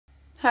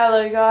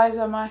Hello guys,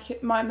 I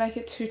might make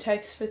it 2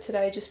 takes for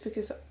today just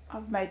because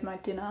I've made my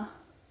dinner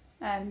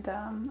and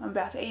I'm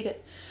about to eat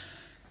it.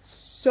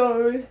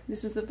 So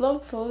this is the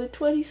vlog for the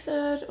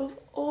 23rd of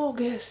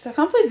August. I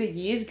can't believe the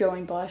year's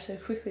going by so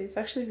quickly, it's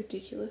actually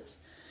ridiculous.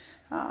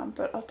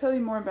 But I'll tell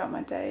you more about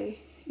my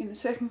day in the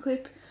second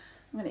clip.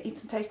 I'm going to eat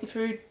some tasty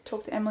food,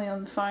 talk to Emily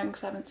on the phone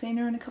because I haven't seen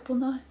her in a couple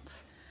of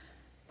nights.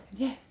 And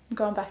yeah, I'm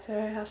going back to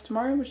her house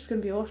tomorrow, which is going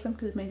to be awesome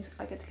because it means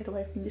I get to get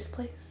away from this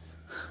place.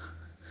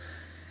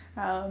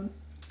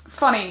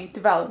 Funny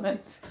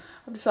development.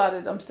 I've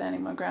decided I'm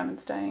standing my ground and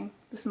staying.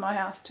 This is my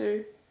house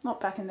too,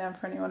 not backing down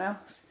for anyone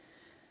else.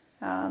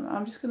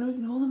 I'm just going to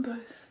ignore them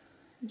both.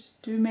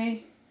 Just do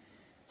me.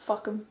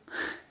 Fuck them.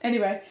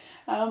 Anyway,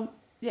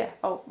 yeah,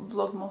 I'll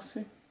vlog more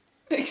soon.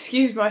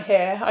 Excuse my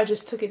hair, I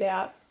just took it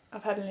out.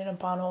 I've had it in a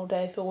bun all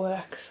day for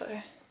work,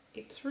 so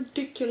it's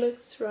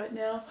ridiculous right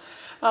now.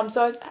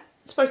 So I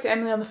spoke to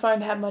Emily on the phone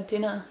to have my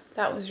dinner.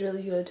 That was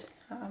really good.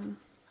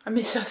 I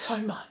miss her so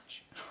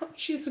much.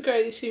 She's the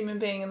greatest human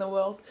being in the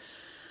world.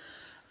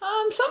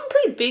 Something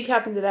pretty big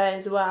happened today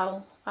as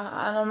well.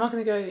 And I'm not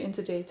going to go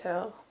into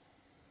detail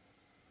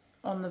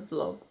on the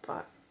vlog,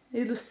 but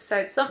needless to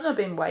say, it's something I've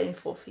been waiting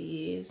for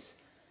years.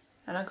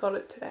 And I got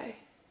it today.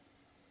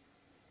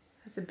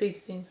 That's a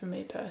big thing for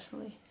me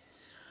personally.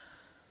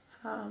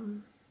 A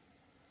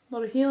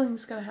lot of healing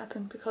is going to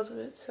happen because of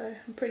it, so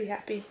I'm pretty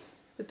happy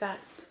with that.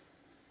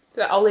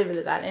 But I'll leave it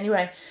at that.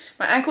 Anyway,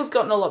 my ankle's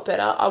gotten a lot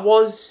better. I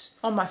was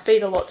on my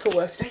feet a lot for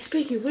work today.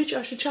 Speaking of which,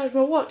 I should charge my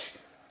watch.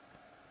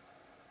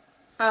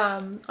 I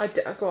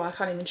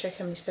can't even check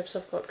how many steps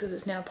I've got because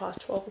it's now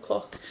past 12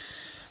 o'clock.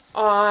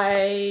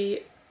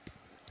 Sorry,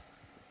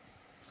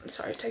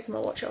 taking my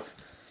watch off.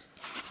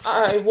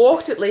 I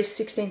walked at least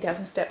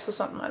 16,000 steps or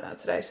something like that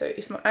today. So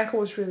if my ankle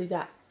was really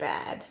that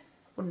bad, I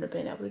wouldn't have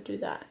been able to do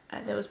that.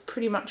 And there was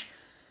pretty much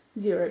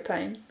zero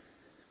pain.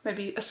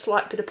 Maybe a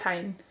slight bit of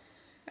pain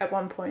at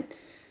one point.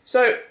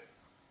 So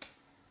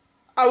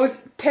I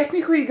was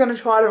technically going to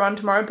try to run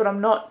tomorrow, but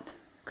I'm not,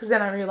 because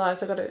then I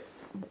realised I got to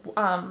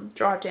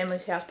drive to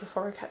Emily's house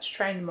before I catch a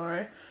train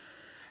tomorrow.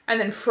 And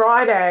then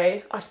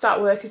Friday I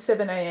start work at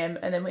 7 AM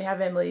and then we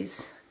have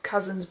Emily's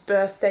cousin's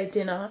birthday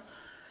dinner.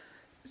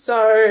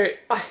 So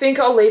I think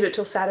I'll leave it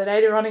till Saturday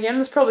to run again.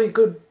 It's probably a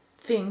good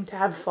thing to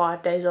have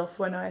 5 days off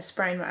when I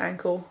sprain my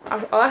ankle.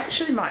 I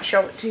actually might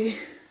show it to you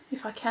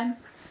if I can.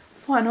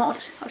 Why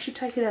not? I should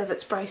take it out of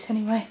its brace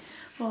anyway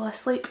while I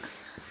sleep.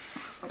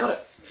 I've got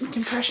a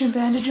compression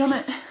bandage on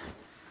it.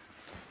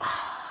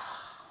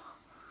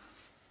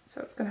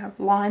 So it's going to have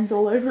lines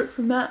all over it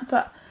from that.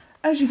 But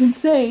as you can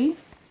see, a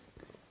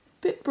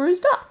bit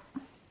bruised up.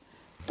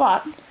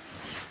 But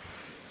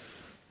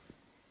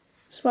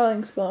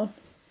swelling's gone.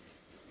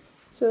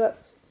 So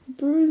that's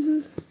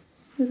bruises.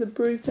 There's a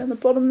bruise down the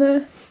bottom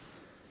there.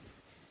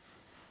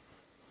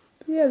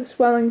 But yeah, the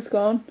swelling's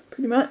gone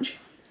pretty much.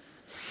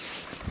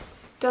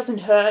 Doesn't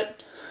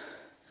hurt.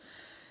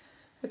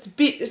 It's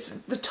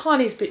the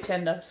tiniest bit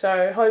tender,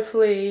 so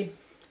hopefully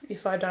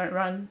if I don't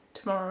run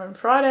tomorrow and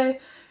Friday,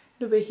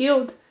 it'll be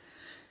healed.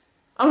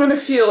 I'm going to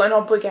feel an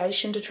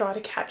obligation to try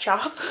to catch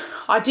up.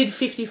 I did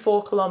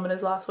 54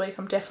 kilometres last week.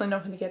 I'm definitely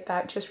not going to get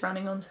that just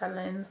running on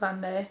Saturday and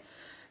Sunday.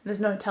 There's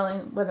no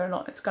telling whether or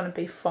not it's going to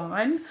be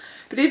fine.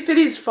 But if it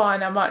is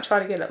fine, I might try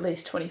to get at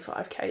least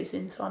 25 Ks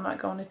in, so I might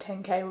go on a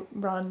 10K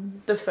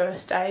run the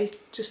first day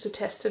just to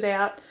test it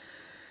out.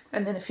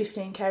 And then a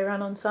 15K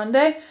run on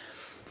Sunday.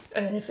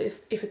 And then if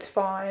it's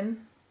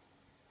fine,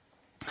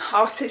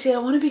 I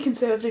want to be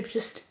conservative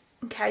just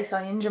in case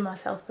I injure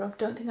myself, but I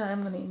don't think I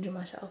am going to injure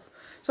myself.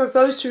 So if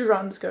those 2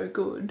 runs go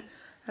good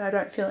and I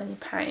don't feel any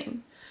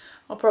pain,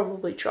 I'll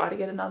probably try to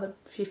get another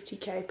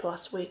 50K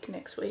plus week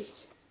next week.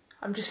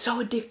 I'm just so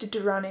addicted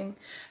to running,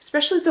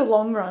 especially the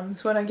long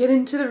runs. When I get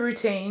into the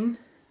routine,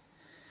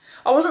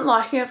 I wasn't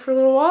liking it for a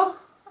little while.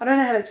 I don't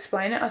know how to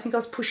explain it. I think I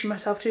was pushing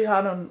myself too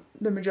hard on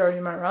the majority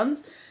of my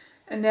runs.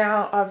 And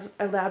now I've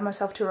allowed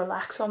myself to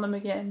relax on them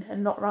again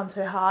and not run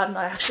so hard, and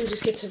I actually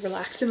just get to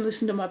relax and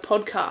listen to my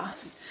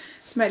podcast.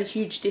 It's made a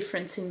huge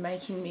difference in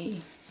making me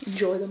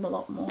enjoy them a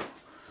lot more.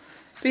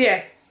 But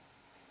yeah,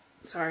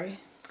 sorry,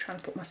 I'm trying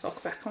to put my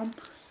sock back on.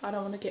 I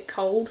don't want to get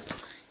cold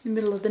in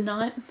the middle of the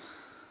night.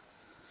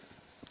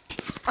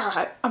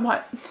 Alright, I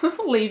might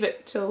leave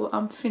it till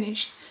I'm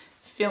finished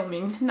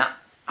filming. Nah,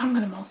 I'm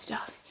going to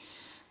multitask.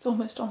 It's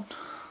almost on.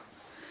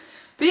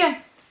 But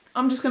yeah,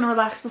 I'm just going to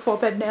relax before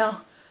bed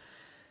now.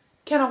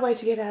 Cannot wait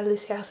to get out of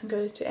this house and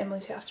go to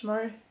Emily's house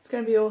tomorrow. It's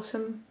going to be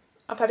awesome.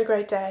 I've had a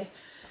great day.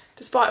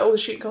 Despite all the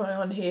shit going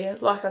on here,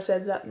 like I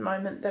said, that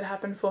moment that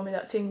happened for me,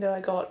 that thing that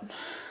I got,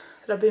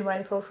 that I've been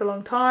waiting for a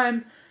long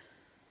time,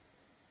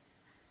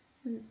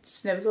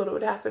 just never thought it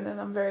would happen,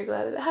 and I'm very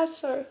glad that it has,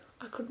 so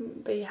I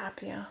couldn't be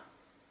happier.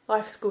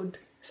 Life's good.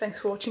 Thanks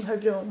for watching.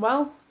 Hope you're doing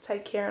well.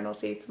 Take care and I'll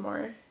see you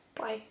tomorrow.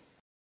 Bye.